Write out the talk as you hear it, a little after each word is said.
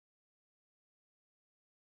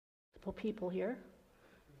people here.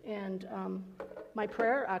 And my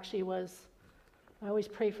prayer actually was, I always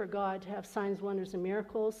pray for God to have signs, wonders, and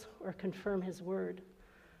miracles or confirm his word.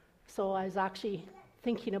 So I was actually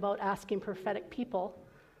thinking about asking prophetic people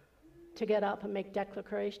to get up and make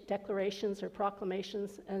declarations or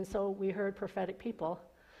proclamations. And so we heard prophetic people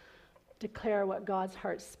declare what God's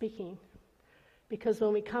heart's speaking. Because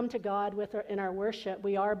when we come to God in our worship,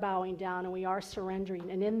 we are bowing down and we are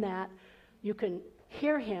surrendering. And in that, you can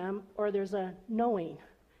hear him or there's a knowing,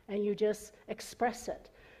 and you just express it.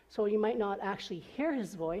 So you might not actually hear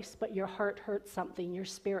his voice, but your heart heard something, your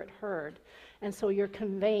spirit heard. And so you're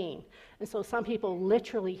conveying. And so some people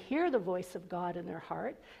literally hear the voice of God in their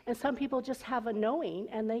heart, and some people just have a knowing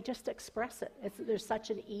and they just express it. There's such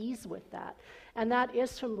an ease with that. And that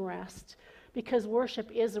is from rest, because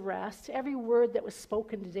worship is rest. Every word that was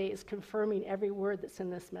spoken today is confirming every word that's in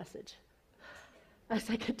this message. That's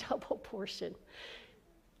like a double portion.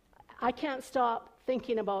 I can't stop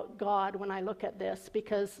thinking about God when I look at this,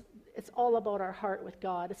 because it's all about our heart with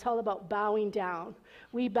God. It's all about bowing down.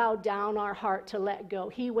 We bow down our heart to let go.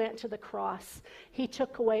 He went to the cross. He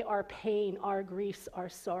took away our pain, our griefs, our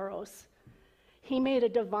sorrows. He made a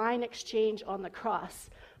divine exchange on the cross.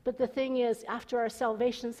 But the thing is, after our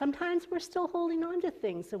salvation, sometimes we're still holding on to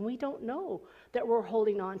things, and we don't know that we're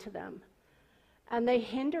holding on to them. And they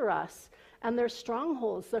hinder us. And they're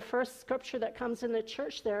strongholds. The first scripture that comes in the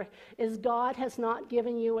church there is, God has not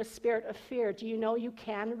given you a spirit of fear. Do you know you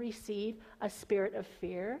can receive a spirit of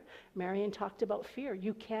fear? Marion talked about fear.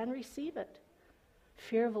 You can receive it.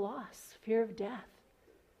 Fear of loss, fear of death.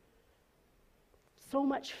 So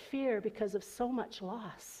much fear because of so much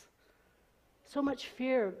loss. So much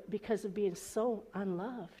fear because of being so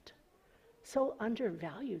unloved, so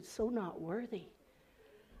undervalued, so not worthy.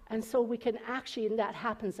 And so we can actually, and that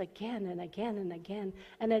happens again and again and again,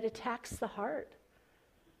 and it attacks the heart.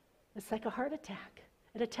 It's like a heart attack.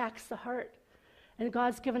 It attacks the heart. And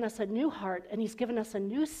God's given us a new heart, and he's given us a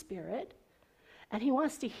new spirit, and he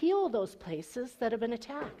wants to heal those places that have been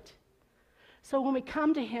attacked. So when we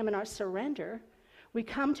come to him in our surrender, we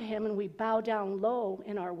come to him and we bow down low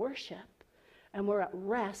in our worship, and we're at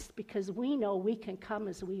rest because we know we can come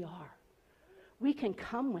as we are. We can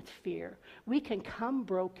come with fear. We can come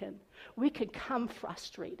broken. We can come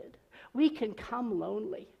frustrated. We can come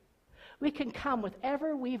lonely. We can come with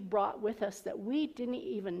whatever we've brought with us that we didn't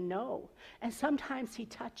even know. And sometimes he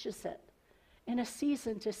touches it in a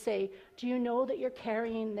season to say, do you know that you're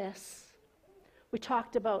carrying this? We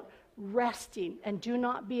talked about resting and do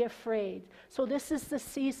not be afraid. So this is the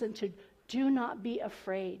season to do not be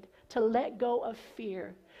afraid, to let go of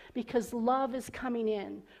fear. Because love is coming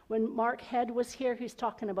in. When Mark Head was here, he's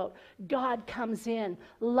talking about God comes in.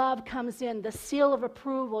 Love comes in. The seal of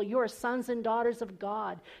approval. You are sons and daughters of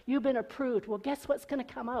God. You've been approved. Well, guess what's going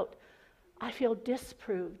to come out? I feel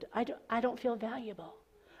disproved. I don't feel valuable.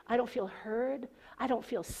 I don't feel heard. I don't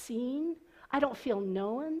feel seen. I don't feel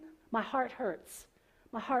known. My heart hurts.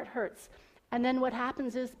 My heart hurts. And then what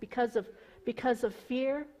happens is, because of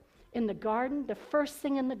fear, in the garden, the first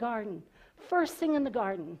thing in the garden,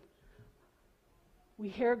 we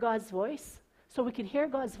hear God's voice. So we can hear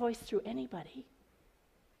God's voice through anybody.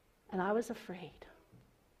 And I was afraid.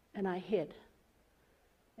 And I hid.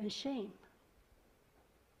 And shame.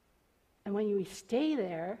 And when you stay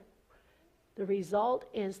there, the result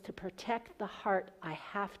is to protect the heart. I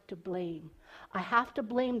have to blame. I have to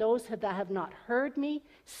blame those that have not heard me,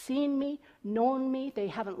 seen me, known me. They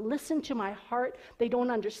haven't listened to my heart. They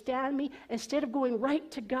don't understand me. Instead of going right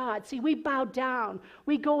to God, see, we bow down.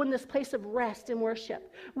 We go in this place of rest and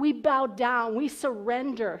worship. We bow down. We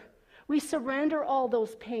surrender. We surrender all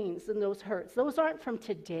those pains and those hurts. Those aren't from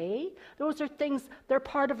today. Those are things, they're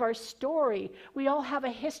part of our story. We all have a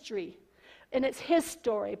history. And it's his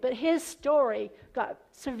story, but his story got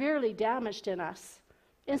severely damaged in us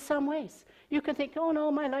in some ways. You can think, oh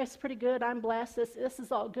no, my life's pretty good, I'm blessed, this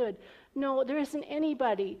is all good. No, there isn't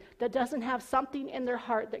anybody that doesn't have something in their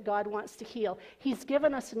heart that God wants to heal. He's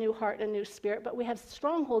given us a new heart and a new spirit, but we have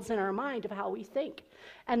strongholds in our mind of how we think.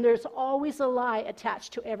 And there's always a lie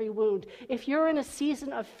attached to every wound. If you're in a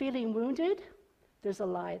season of feeling wounded, there's a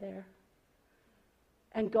lie there.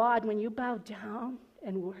 And God, when you bow down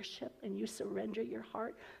and worship and you surrender your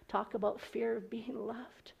heart, talk about fear of being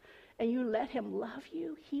loved, and you let him love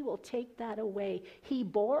you, he will take that away. He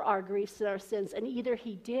bore our griefs and our sins, and either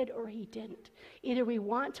he did or he didn't. Either we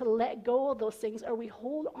want to let go of those things or we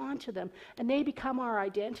hold on to them, and they become our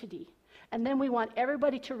identity. And then we want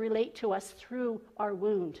everybody to relate to us through our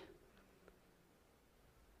wound.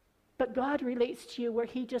 But God relates to you where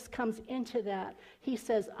he just comes into that. He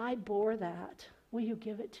says, I bore that. Will you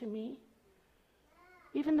give it to me?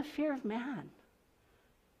 even the fear of man.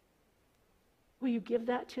 Will you give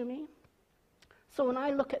that to me? So when I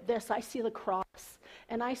look at this, I see the cross,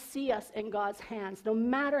 and I see us in God's hands, no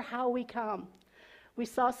matter how we come. We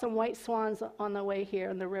saw some white swans on the way here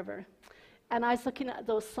in the river, and I was looking at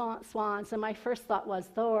those swans, and my first thought was,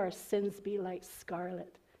 though our sins be like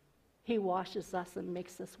scarlet, he washes us and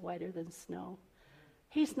makes us whiter than snow.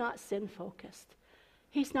 He's not sin-focused.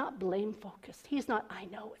 He's not blame-focused. He's not, I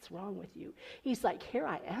know what's wrong with you. He's like, here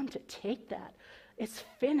I am to take that. It's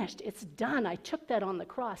finished. It's done. I took that on the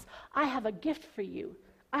cross. I have a gift for you.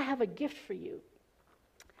 I have a gift for you.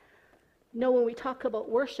 When we talk about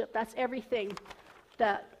worship, that's everything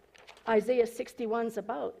that Isaiah 61 is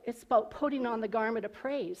about. It's about putting on the garment of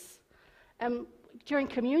praise. And during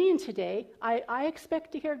communion today, I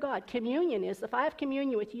expect to hear God. Communion is, if I have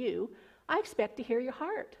communion with you, I expect to hear your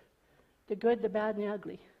heart. The good, the bad, and the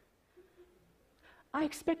ugly. I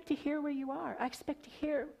expect to hear where you are. I expect to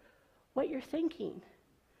hear what you're thinking.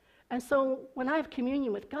 And so when I have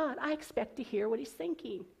communion with God, I expect to hear what he's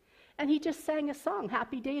thinking. And he just sang a song,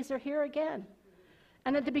 Happy Days Are Here Again.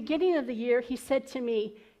 And at the beginning of the year, he said to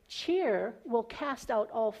me, cheer will cast out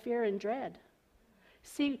all fear and dread.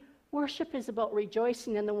 See, worship is about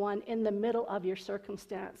rejoicing in the one in the middle of your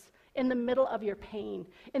circumstance, in the middle of your pain,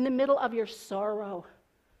 in the middle of your sorrow.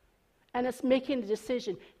 And it's making a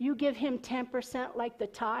decision. You give him 10% like the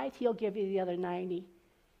tithe, he'll give you the other 90.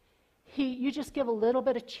 You just give a little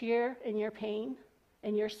bit of cheer in your pain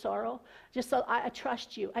and your sorrow. Just so I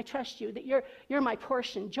trust you. I trust you that you're my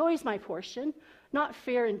portion. Joy's my portion, not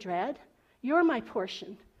fear and dread. You're my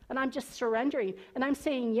portion. And I'm just surrendering. And I'm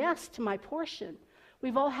saying yes to my portion.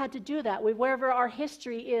 We've all had to do that. Wherever our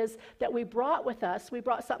history is that we brought with us, we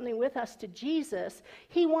brought something with us to Jesus.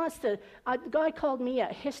 He wants to, God called me a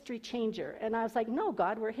history changer. And I was like, no,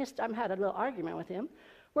 God, I had a little argument with him.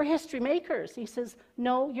 We're history makers. He says,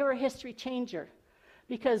 no, you're a history changer.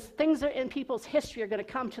 Because things in people's history are going to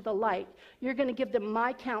come to the light. You're going to give them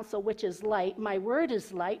my counsel, which is light. My word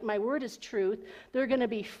is light. My word is truth. They're going to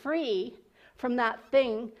be free from that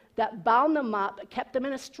thing that bound them up, kept them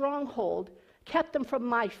in a stronghold, kept them from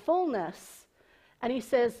my fullness. And he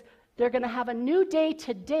says, they're going to have a new day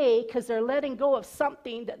today because they're letting go of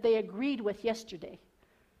something that they agreed with yesterday.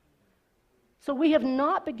 So we have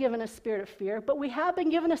not been given a spirit of fear, but we have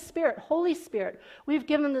been given a spirit, Holy Spirit. We've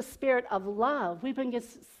given the spirit of love. We've been given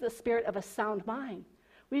the spirit of a sound mind.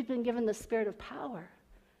 We've been given the spirit of power.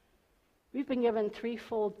 We've been given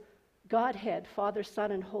threefold Godhead, Father,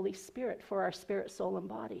 Son, and Holy Spirit for our spirit, soul, and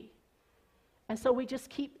body. And so we just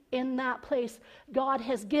keep in that place. God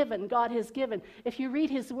has given, God has given. If you read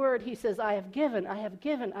his word, he says, I have given, I have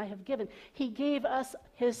given, I have given. He gave us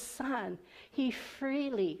his son. He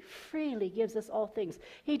freely gives us all things.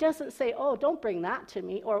 He doesn't say, oh, don't bring that to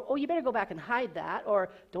me, or, oh, you better go back and hide that,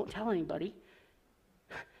 or don't tell anybody.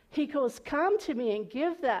 He goes, come to me and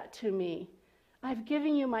give that to me. I've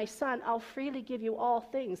given you my son. I'll freely give you all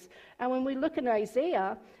things. And when we look in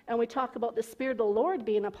Isaiah and we talk about the Spirit of the Lord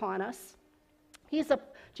being upon us,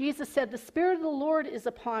 Jesus said, the Spirit of the Lord is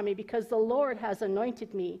upon me because the Lord has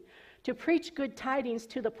anointed me to preach good tidings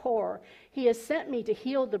to the poor. He has sent me to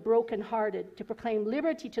heal the brokenhearted, to proclaim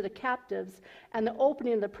liberty to the captives and the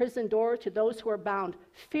opening of the prison door to those who are bound.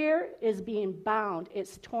 Fear is being bound.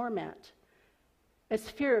 It's torment. It's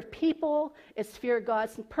fear of people. It's fear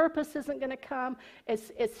God's purpose isn't going to come.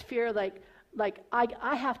 It's fear like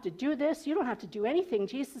I have to do this. You don't have to do anything.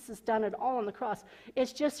 Jesus has done it all on the cross.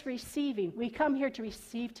 It's just receiving. We come here to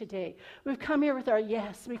receive today. We've come here with our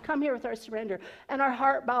yes. We've come here with our surrender. And our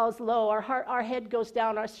heart bows low. Our head goes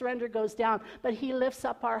down. Our surrender goes down. But he lifts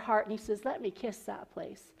up our heart and he says, let me kiss that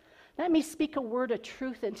place. Let me speak a word of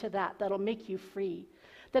truth into that'll make you free.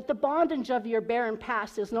 That the bondage of your barren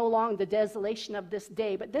past is no longer the desolation of this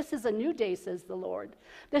day, but this is a new day, says the Lord.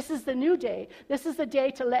 This is the new day. This is the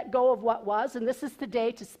day to let go of what was, and this is the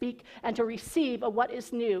day to speak and to receive of what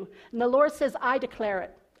is new. And the Lord says, I declare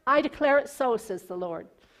it. I declare it so, says the Lord.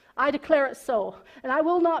 I declare it so. And I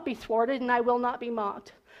will not be thwarted, and I will not be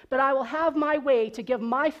mocked. But I will have my way to give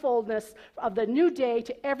my fullness of the new day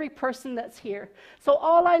to every person that's here. So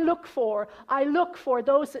all I look for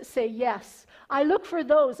those that say yes. I look for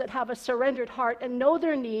those that have a surrendered heart and know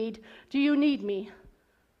their need. Do you need me?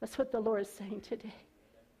 That's what the Lord is saying today.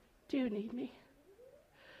 Do you need me?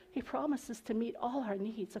 He promises to meet all our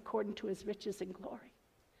needs according to his riches and glory.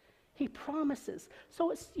 He promises.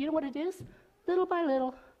 So it's, you know what it is? Little by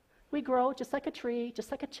little, we grow just like a tree,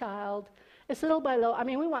 just like a child. It's little by little. I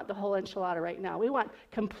mean, we want the whole enchilada right now. We want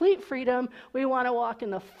complete freedom. We want to walk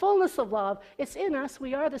in the fullness of love. It's in us.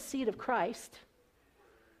 We are the seed of Christ.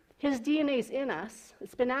 His DNA's in us.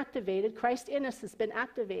 It's been activated. Christ in us has been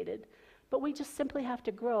activated. But we just simply have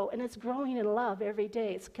to grow, and it's growing in love every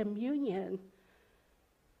day. It's communion.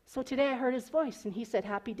 So today I heard his voice, and he said,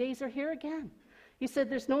 happy days are here again. He said,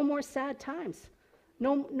 there's no more sad times.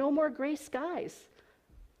 No more gray skies.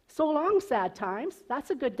 So long, sad times.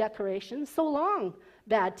 That's a good declaration. So long,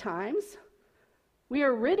 bad times. We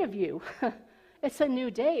are rid of you. It's a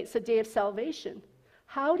new day. It's a day of salvation.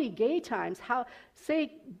 Howdy, gay times.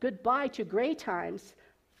 Say goodbye to gray times,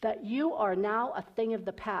 that you are now a thing of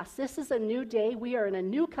the past. This is a new day. We are in a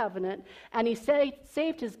new covenant. And he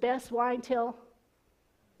saved his best wine till...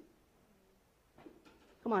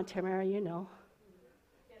 Come on, Tamara, you know.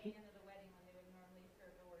 At the end of the wedding when they would normally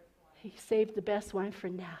serve the worst wine. He saved the best wine for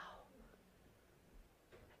now.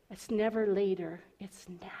 It's never later. It's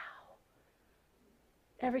now.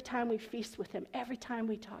 Every time we feast with him, every time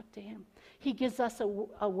we talk to him, he gives us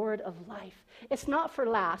a word of life. It's not for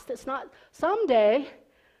last. It's not someday.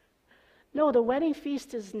 No, the wedding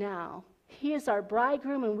feast is now. He is our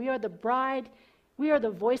bridegroom, and we are the bride. We are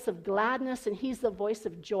the voice of gladness, and he's the voice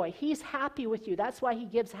of joy. He's happy with you. That's why he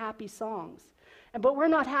gives happy songs. But we're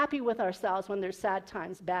not happy with ourselves when there's sad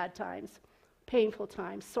times, bad times, painful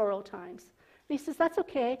times, sorrow times. And he says, that's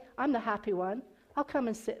okay. I'm the happy one. I'll come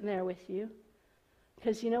and sit in there with you.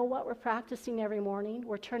 Because you know what we're practicing every morning?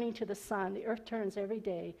 We're turning to the sun. The earth turns every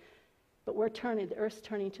day. But the earth's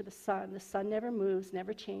turning to the sun. The sun never moves,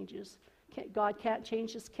 never changes. God can't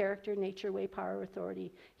change his character, nature, way, power,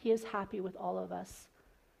 authority. He is happy with all of us.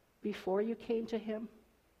 Before you came to him,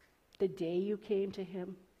 the day you came to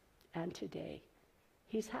him, and today.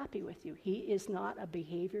 He's happy with you. He is not a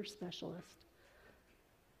behavior specialist.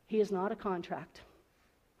 He is not a contract.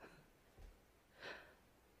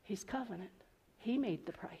 He's covenant. He made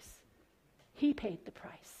the price. He paid the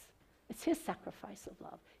price. It's his sacrifice of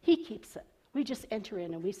love. He keeps it. We just enter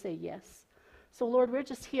in and we say yes. So, Lord, we're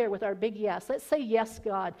just here with our big yes. Let's say yes,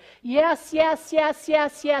 God. Yes, yes, yes,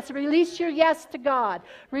 yes, yes. Release your yes to God.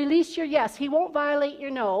 Release your yes. He won't violate your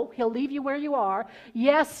no. He'll leave you where you are.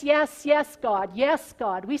 Yes, yes, yes, God. Yes,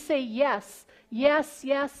 God. We say yes. Yes,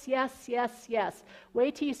 yes, yes, yes, yes.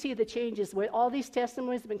 Wait till you see the changes. All these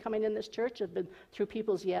testimonies have been coming in this church have been through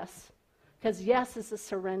people's yes. Because yes is a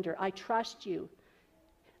surrender. I trust you.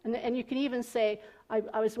 And you can even say,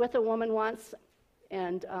 I was with a woman once,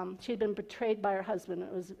 and she'd been betrayed by her husband.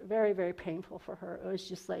 It was very, very painful for her. It was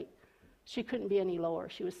just like, she couldn't be any lower.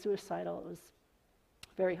 She was suicidal. It was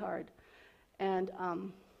very hard. And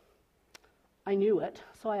I knew it,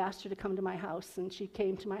 so I asked her to come to my house, and she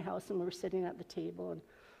came to my house, and we were sitting at the table.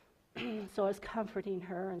 And so I was comforting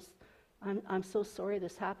her, and I'm so sorry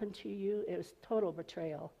this happened to you. It was total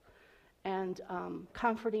betrayal. And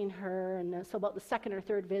comforting her. And so about the second or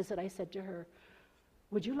third visit, I said to her,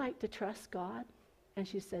 would you like to trust God? And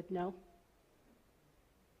she said, no.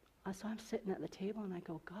 So I'm sitting at the table and I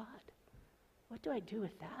go, God, what do I do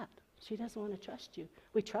with that? She doesn't want to trust you.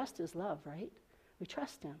 We trust his love, right? We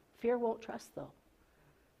trust him. Fear won't trust, though.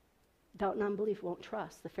 Doubt and unbelief won't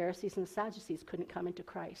trust. The Pharisees and the Sadducees couldn't come into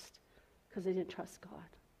Christ because they didn't trust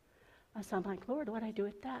God. So I'm like, Lord, what do I do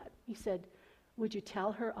with that? He said, would you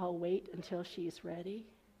tell her I'll wait until she's ready?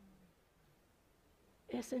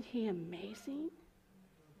 Isn't he amazing?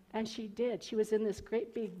 And she did. She was in this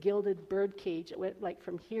great big gilded bird cage. It went like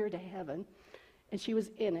from here to heaven. And she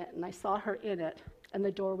was in it, and I saw her in it, and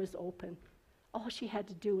the door was open. All she had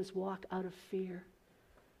to do was walk out of fear.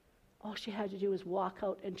 All she had to do was walk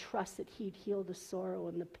out and trust that he'd heal the sorrow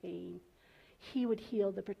and the pain. He would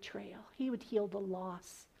heal the betrayal. He would heal the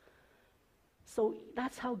loss. So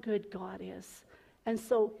that's how good God is. And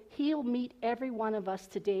so he'll meet every one of us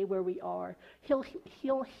today where we are. He'll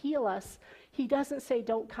heal us. He doesn't say,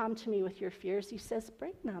 don't come to me with your fears. He says,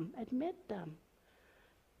 bring them, admit them.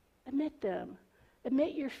 Admit them.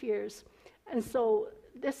 Admit your fears. And so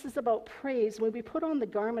this is about praise. When we put on the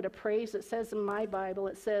garment of praise, it says in my Bible,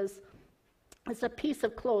 it says, it's a piece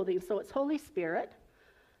of clothing. So it's Holy Spirit.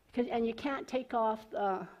 And you can't take off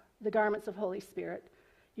the garments of Holy Spirit.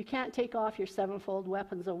 You can't take off your sevenfold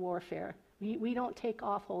weapons of warfare. We don't take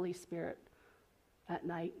off Holy Spirit at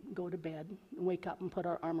night, go to bed, and wake up and put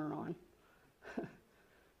our armor on.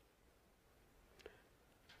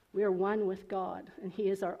 We are one with God, and he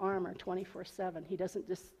is our armor 24/7. He doesn't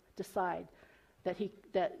just decide that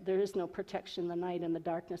there is no protection in the night and the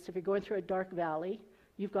darkness. If you're going through a dark valley,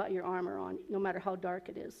 you've got your armor on, no matter how dark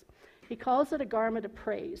it is. He calls it a garment of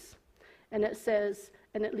praise. And it says,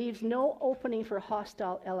 and it leaves no opening for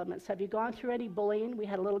hostile elements. Have you gone through any bullying? We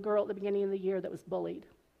had a little girl at the beginning of the year that was bullied.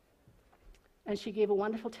 And she gave a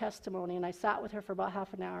wonderful testimony, and I sat with her for about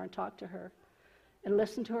half an hour and talked to her and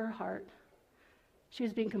listened to her heart. She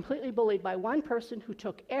was being completely bullied by one person who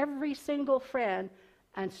took every single friend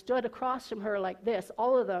and stood across from her like this,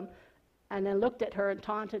 all of them, and then looked at her and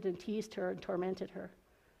taunted and teased her and tormented her.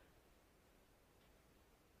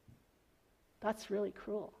 That's really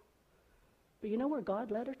cruel. But you know where God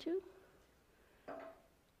led her to?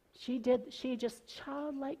 She just,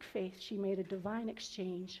 childlike faith, she made a divine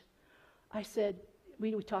exchange. I said,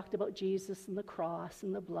 we talked about Jesus and the cross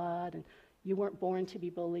and the blood, and you weren't born to be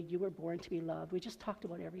bullied, you were born to be loved. We just talked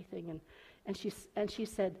about everything. And she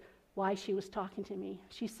said why she was talking to me.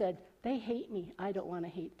 She said, they hate me, I don't want to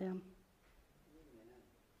hate them.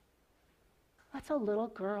 That's a little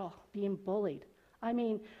girl being bullied. I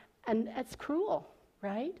mean, and it's cruel,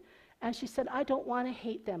 right? And she said, I don't want to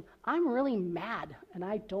hate them. I'm really mad, and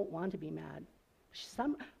I don't want to be mad. She said,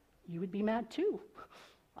 you would be mad too.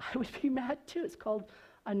 I would be mad too. It's called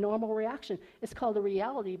a normal reaction. It's called a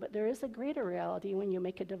reality, but there is a greater reality when you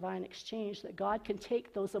make a divine exchange, that God can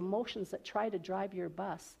take those emotions that try to drive your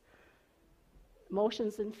bus,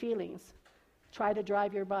 emotions and feelings, try to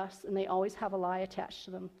drive your bus, and they always have a lie attached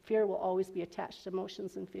to them. Fear will always be attached to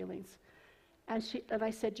emotions and feelings. And I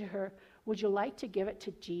said to her, would you like to give it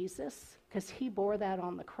to Jesus? Because he bore that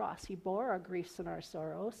on the cross. He bore our griefs and our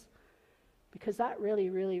sorrows. Because that really,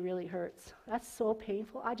 really, really hurts. That's so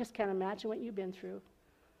painful. I just can't imagine what you've been through.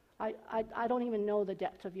 I don't even know the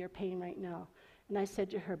depth of your pain right now. And I said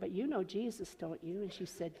to her, but you know Jesus, don't you? And she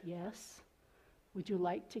said, yes. Would you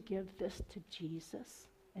like to give this to Jesus?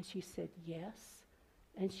 And she said, yes.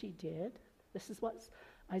 And she did. This is what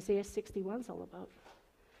Isaiah 61 is all about.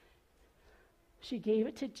 She gave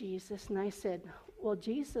it to Jesus, and I said, well,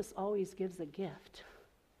 Jesus always gives a gift.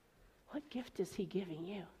 What gift is he giving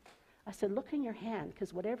you? I said, look in your hand,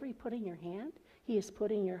 because whatever he put in your hand, he has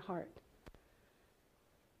put in your heart.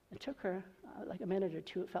 It took her like a minute or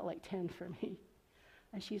two. It felt like 10 for me.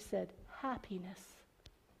 And she said, happiness.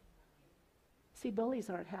 See, bullies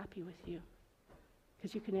aren't happy with you,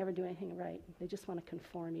 because you can never do anything right. They just want to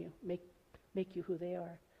conform you, make you who they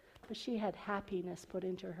are. But she had happiness put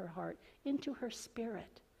into her heart, into her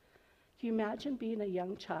spirit. Can you imagine being a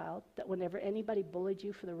young child that whenever anybody bullied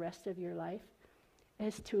you for the rest of your life,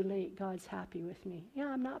 it's too late, God's happy with me. Yeah,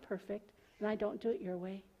 I'm not perfect, and I don't do it your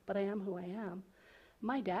way, but I am who I am.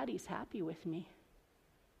 My daddy's happy with me.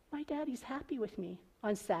 My daddy's happy with me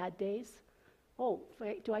on sad days. Oh,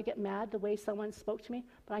 do I get mad the way someone spoke to me?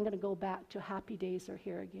 But I'm going to go back to happy days are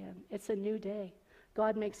here again. It's a new day.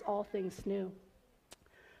 God makes all things new.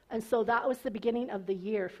 And so that was the beginning of the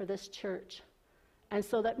year for this church. And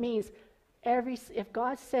so that means if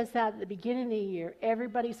God says that at the beginning of the year,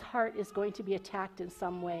 everybody's heart is going to be attacked in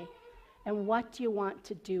some way. And what do you want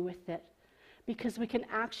to do with it? Because we can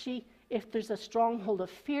actually, if there's a stronghold of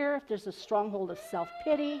fear, if there's a stronghold of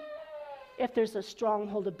self-pity, if there's a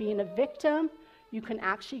stronghold of being a victim, you can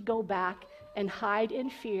actually go back and hide in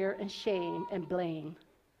fear and shame and blame.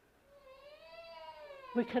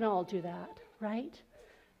 We can all do that, right?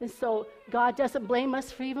 And so God doesn't blame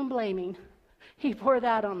us for even blaming. He bore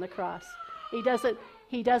that on the cross. He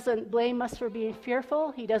doesn't blame us for being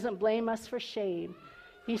fearful. He doesn't blame us for shame.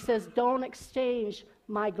 He says, don't exchange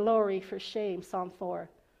my glory for shame, Psalm 4.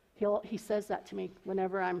 He says that to me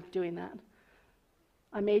whenever I'm doing that.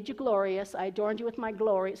 I made you glorious. I adorned you with my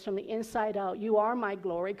glory. It's from the inside out. You are my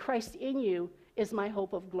glory. Christ in you is my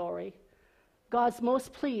hope of glory. God's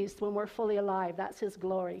most pleased when we're fully alive. That's his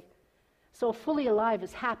glory. So fully alive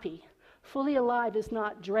is happy. Fully alive is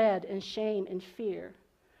not dread and shame and fear.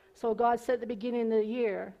 So God said at the beginning of the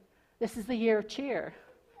year, this is the year of cheer,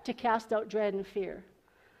 to cast out dread and fear.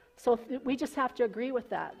 So we just have to agree with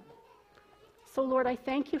that. So Lord, I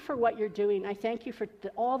thank you for what you're doing. I thank you for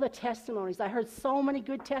all the testimonies. I heard so many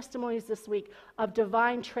good testimonies this week of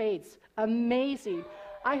divine trades. Amazing.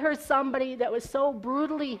 I heard somebody that was so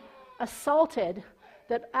brutally assaulted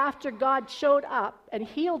that after God showed up and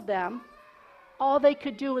healed them, all they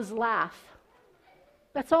could do was laugh.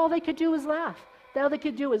 That's all they could do was laugh. All they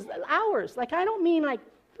could do was hours. Like, I don't mean like,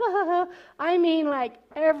 I mean like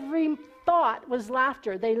every thought was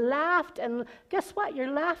laughter. They laughed, and guess what?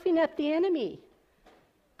 You're laughing at the enemy.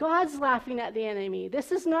 God's laughing at the enemy.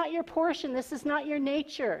 This is not your portion. This is not your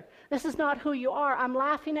nature. This is not who you are. I'm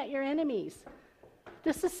laughing at your enemies.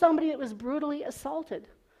 This is somebody that was brutally assaulted.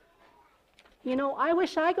 You know, I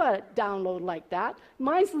wish I got a download like that.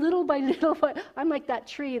 Mine's little by little. I'm like that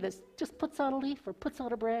tree that just puts out a leaf or puts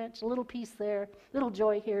out a branch, a little piece there, little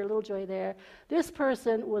joy here, little joy there. This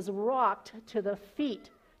person was rocked to the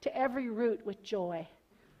feet, to every root with joy.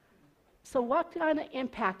 So what kind of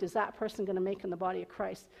impact is that person going to make in the body of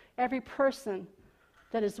Christ? Every person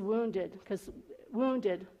that is wounded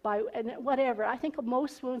by and whatever, I think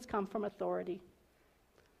most wounds come from authority.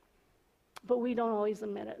 But we don't always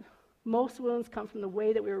admit it. Most wounds come from the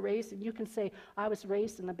way that we were raised, and you can say, I was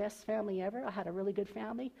raised in the best family ever. I had a really good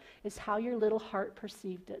family. It's how your little heart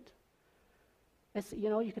perceived it. It's,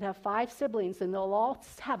 you could have 5 siblings, and they'll all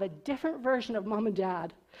have a different version of mom and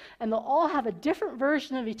dad, and they'll all have a different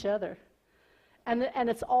version of each other. And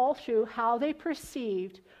it's all through how they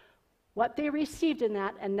perceived, what they received in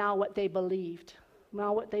that, and now what they believed.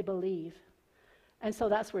 Now what they believe. And so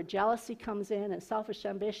that's where jealousy comes in, and selfish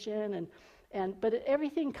ambition, but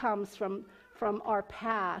everything comes from our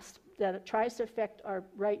past that it tries to affect our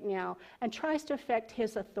right now and tries to affect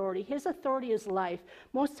his authority. His authority is life.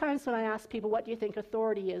 Most times when I ask people, what do you think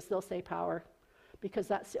authority is, they'll say power, because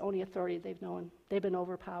that's the only authority they've known. They've been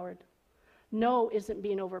overpowered. No isn't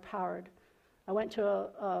being overpowered. I went to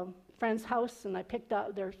a friend's house, and I picked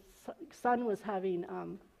up their son was having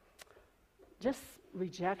just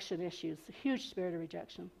rejection issues, a huge spirit of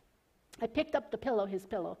rejection. I picked up his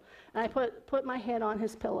pillow, and I put my head on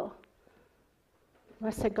his pillow. And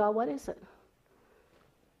I said, God, what is it?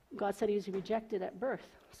 God said he was rejected at birth.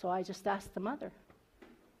 So I just asked the mother,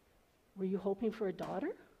 were you hoping for a daughter?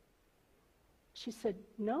 She said,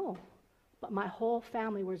 no. But my whole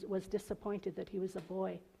family was disappointed that he was a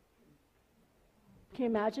boy. Can you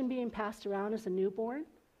imagine being passed around as a newborn,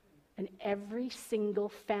 and every single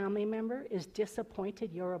family member is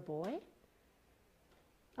disappointed you're a boy?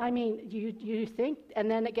 I mean, you think, and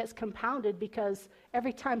then it gets compounded because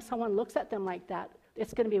every time someone looks at them like that,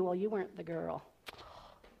 it's going to be, well, you weren't the girl.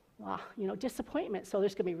 Disappointment. So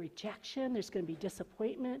there's going to be rejection, there's going to be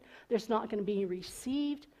disappointment, there's not going to be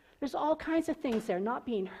received. There's all kinds of things there, not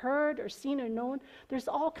being heard or seen or known. There's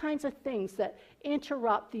all kinds of things that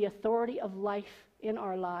interrupt the authority of life in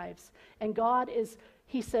our lives. And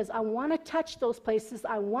He says, I want to touch those places.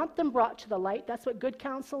 I want them brought to the light. That's what good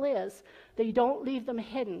counsel is, that you don't leave them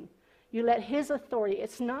hidden. You let his authority.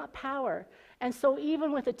 It's not power. And so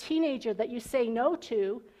even with a teenager that you say no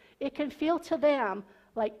to, it can feel to them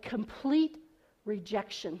like complete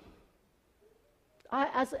rejection.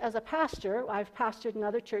 As a pastor, I've pastored in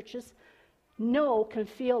other churches, no can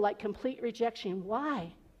feel like complete rejection.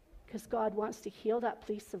 Why? Because God wants to heal that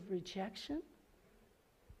place of rejection.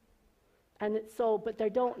 And but they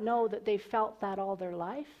don't know that they've felt that all their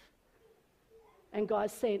life. And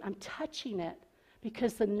God's saying, I'm touching it.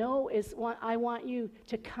 Because the no is, I want you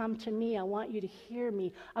to come to me. I want you to hear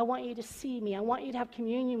me. I want you to see me. I want you to have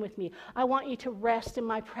communion with me. I want you to rest in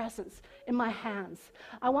my presence, in my hands.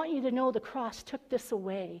 I want you to know the cross took this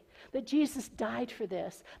away, that Jesus died for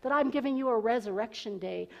this, that I'm giving you a resurrection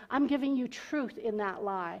day. I'm giving you truth in that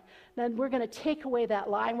lie. Then we're going to take away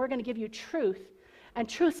that lie, and we're going to give you truth. And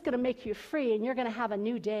truth's going to make you free, and you're going to have a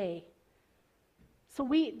new day. So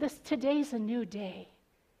today's a new day.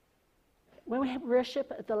 When we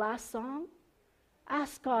worship at the last song,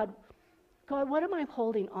 ask God, what am I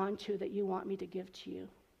holding on to that you want me to give to you?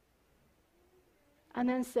 And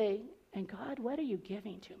then say, and God, what are you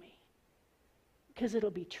giving to me? Because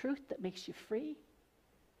it'll be truth that makes you free.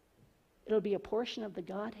 It'll be a portion of the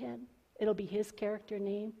Godhead. It'll be his character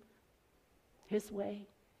name, his way.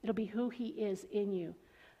 It'll be who he is in you,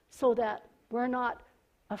 so that we're not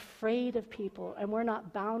afraid of people and we're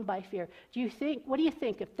not bound by fear. What do you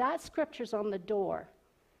think? If that scripture's on the door,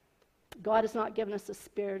 God has not given us a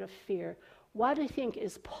spirit of fear, what do you think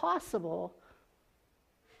is possible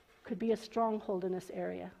could be a stronghold in this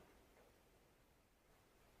area?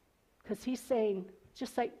 Because he's saying,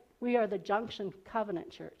 just like we are the Junction Covenant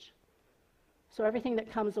Church. So everything that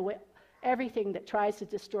comes away, everything that tries to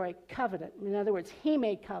destroy covenant, in other words, he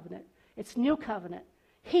made covenant. It's new covenant.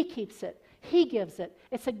 He keeps it. He gives it.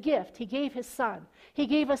 It's a gift. He gave his son. He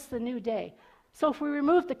gave us the new day. So if we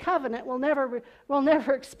remove the covenant, we'll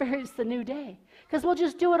never experience the new day, because we'll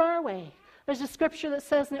just do it our way. There's a scripture that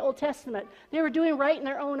says in the Old Testament, they were doing right in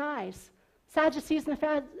their own eyes. Sadducees and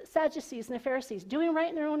the Pharisees, doing right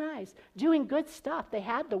in their own eyes, doing good stuff. They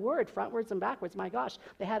had the word frontwards and backwards. My gosh,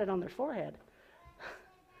 they had it on their forehead.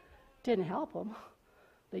 Didn't help them.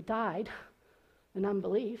 They died in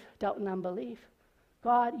unbelief, doubt and unbelief.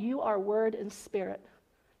 God, you are word and spirit.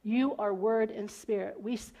 You are word and spirit.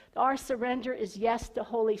 Our surrender is yes to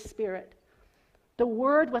Holy Spirit. The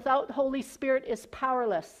word without Holy Spirit is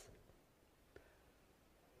powerless.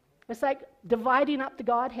 It's like dividing up the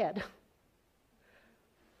Godhead.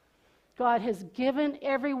 God has given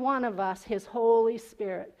every one of us his Holy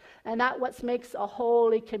Spirit. And that's what makes a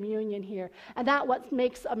holy communion here. And that's what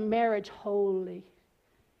makes a marriage holy.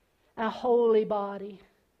 A holy body.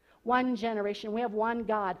 One generation. We have one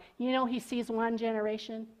God. You know, he sees one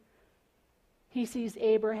generation. He sees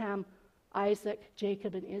Abraham, Isaac,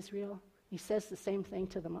 Jacob, and Israel. He says the same thing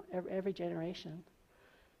to them every generation.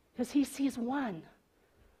 Because he sees one.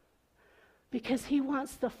 Because he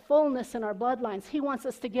wants the fullness in our bloodlines. He wants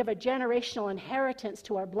us to give a generational inheritance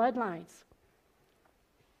to our bloodlines.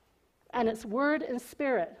 And it's word and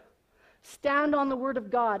spirit. Stand on the word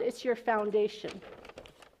of God. It's your foundation.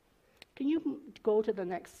 Can you go to the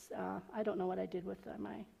next? I don't know what I did with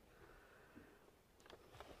my.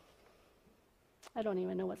 I don't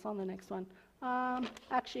even know what's on the next one.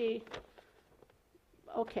 Actually,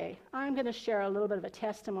 okay. I'm going to share a little bit of a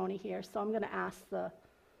testimony here. So I'm going to ask the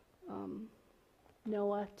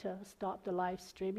Noah to stop the live stream.